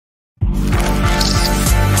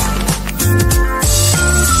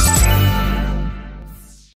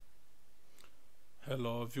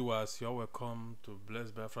Hello viewers, you're welcome to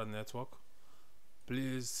Bless BIAFRA Network.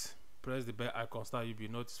 Please press the bell icon so that you'll be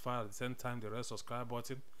notified. At the same time, the red subscribe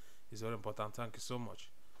button is very important. Thank you so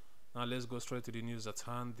much. Now let's go straight to the news at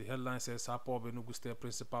hand. The headline says Ipob Enugu State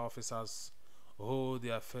Principal Officers hold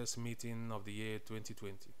their first meeting of the year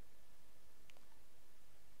 2020.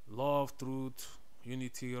 Love, truth,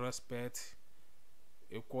 unity, respect,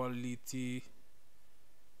 equality,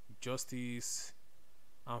 justice,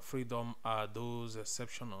 and freedom are those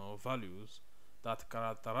exceptional values that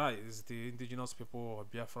characterize the indigenous people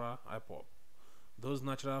of Biafra, Ipob. Those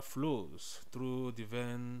natural flows through the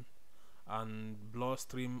vein and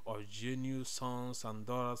bloodstream of genuine sons and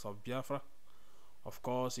daughters of Biafra. Of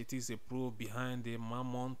course, it is a proof behind the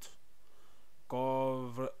Mammon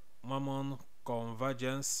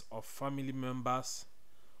convergence of family members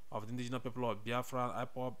of the indigenous people of Biafra,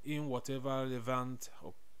 Ipob, in whatever relevant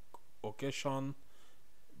occasion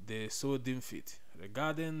they so deem fit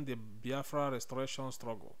regarding the Biafra restoration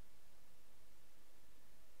struggle.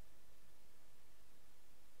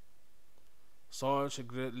 Such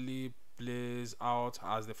greatly plays out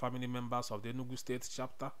as the family members of the Enugu State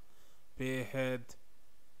chapter pay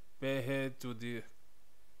heed to the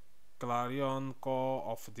clarion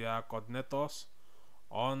call of their coordinators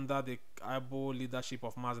under the able leadership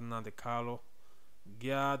of Mazi Nnamdi Kanu,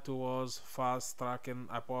 geared towards fast-tracking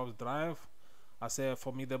Ipob's drive as a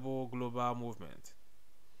formidable global movement.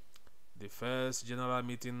 The first general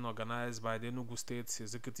meeting organized by the Enugu State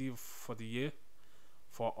Executive for the year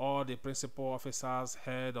for all the principal officers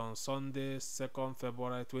held on Sunday, 2nd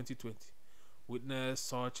February 2020, witnessed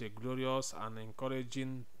such a glorious and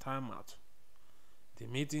encouraging turnout. The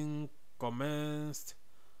meeting commenced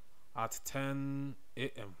at 10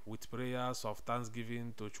 a.m. with prayers of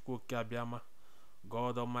thanksgiving to Chukwu Abiyama,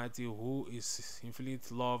 God Almighty, who is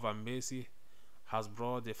infinite love and mercy has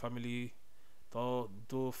brought the family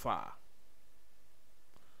too far.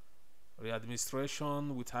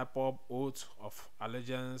 Readministration with Ipob oath of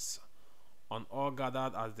allegiance on all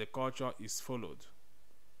gathered as the culture is followed.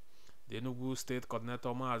 The Enugu State Coordinator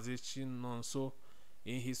Mazi Chinonso,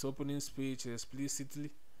 in his opening speech,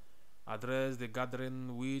 explicitly addressed the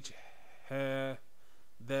gathering, which held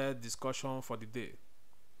the discussion for the day.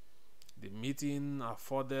 The meeting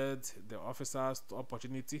afforded the officers the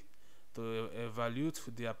opportunity to evaluate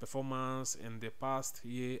their performance in the past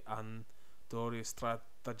year and to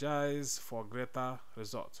re-strategize for greater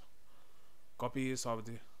results. Copies of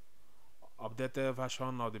the updated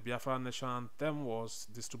version of the Biafra Nation Anthem was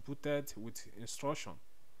distributed with instruction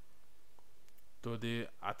to the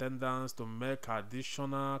attendants to make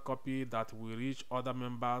additional copy that will reach other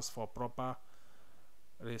members for proper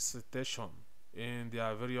recitation in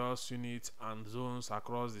their various units and zones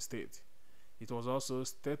across the state. It was also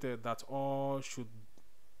stated that all should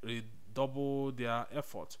redouble their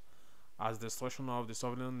effort as the destruction of the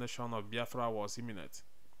sovereign nation of Biafra was imminent.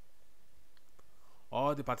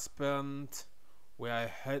 All the participants were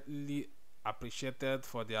highly appreciated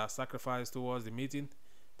for their sacrifice towards the meeting,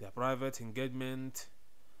 their private engagement,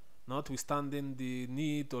 notwithstanding the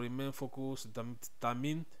need to remain focused,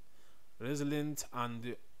 determined, resilient,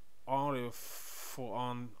 and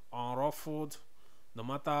unruffled, no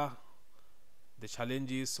matter the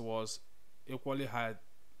challenges, was equally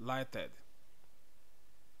highlighted.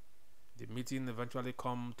 The meeting eventually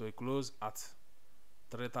came to a close at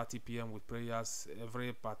 3:30 p.m. with prayers.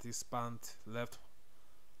 Every participant left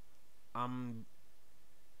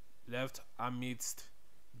amidst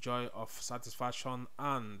joy of satisfaction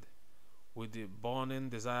and with the burning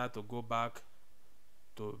desire to go back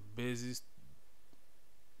to basis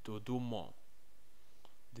to do more.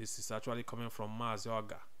 This is actually coming from Mazi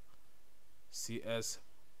Oga CS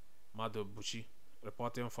Madobuchi,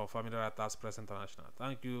 reporting for Family Writers Press International.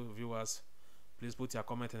 Thank you, viewers. Please put your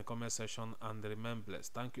comment in the comment section and remain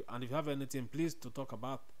blessed. Thank you. And if you have anything, please to talk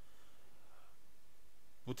about,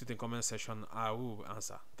 put it in the comment section. I will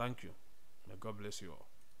answer. Thank you. May God bless you all.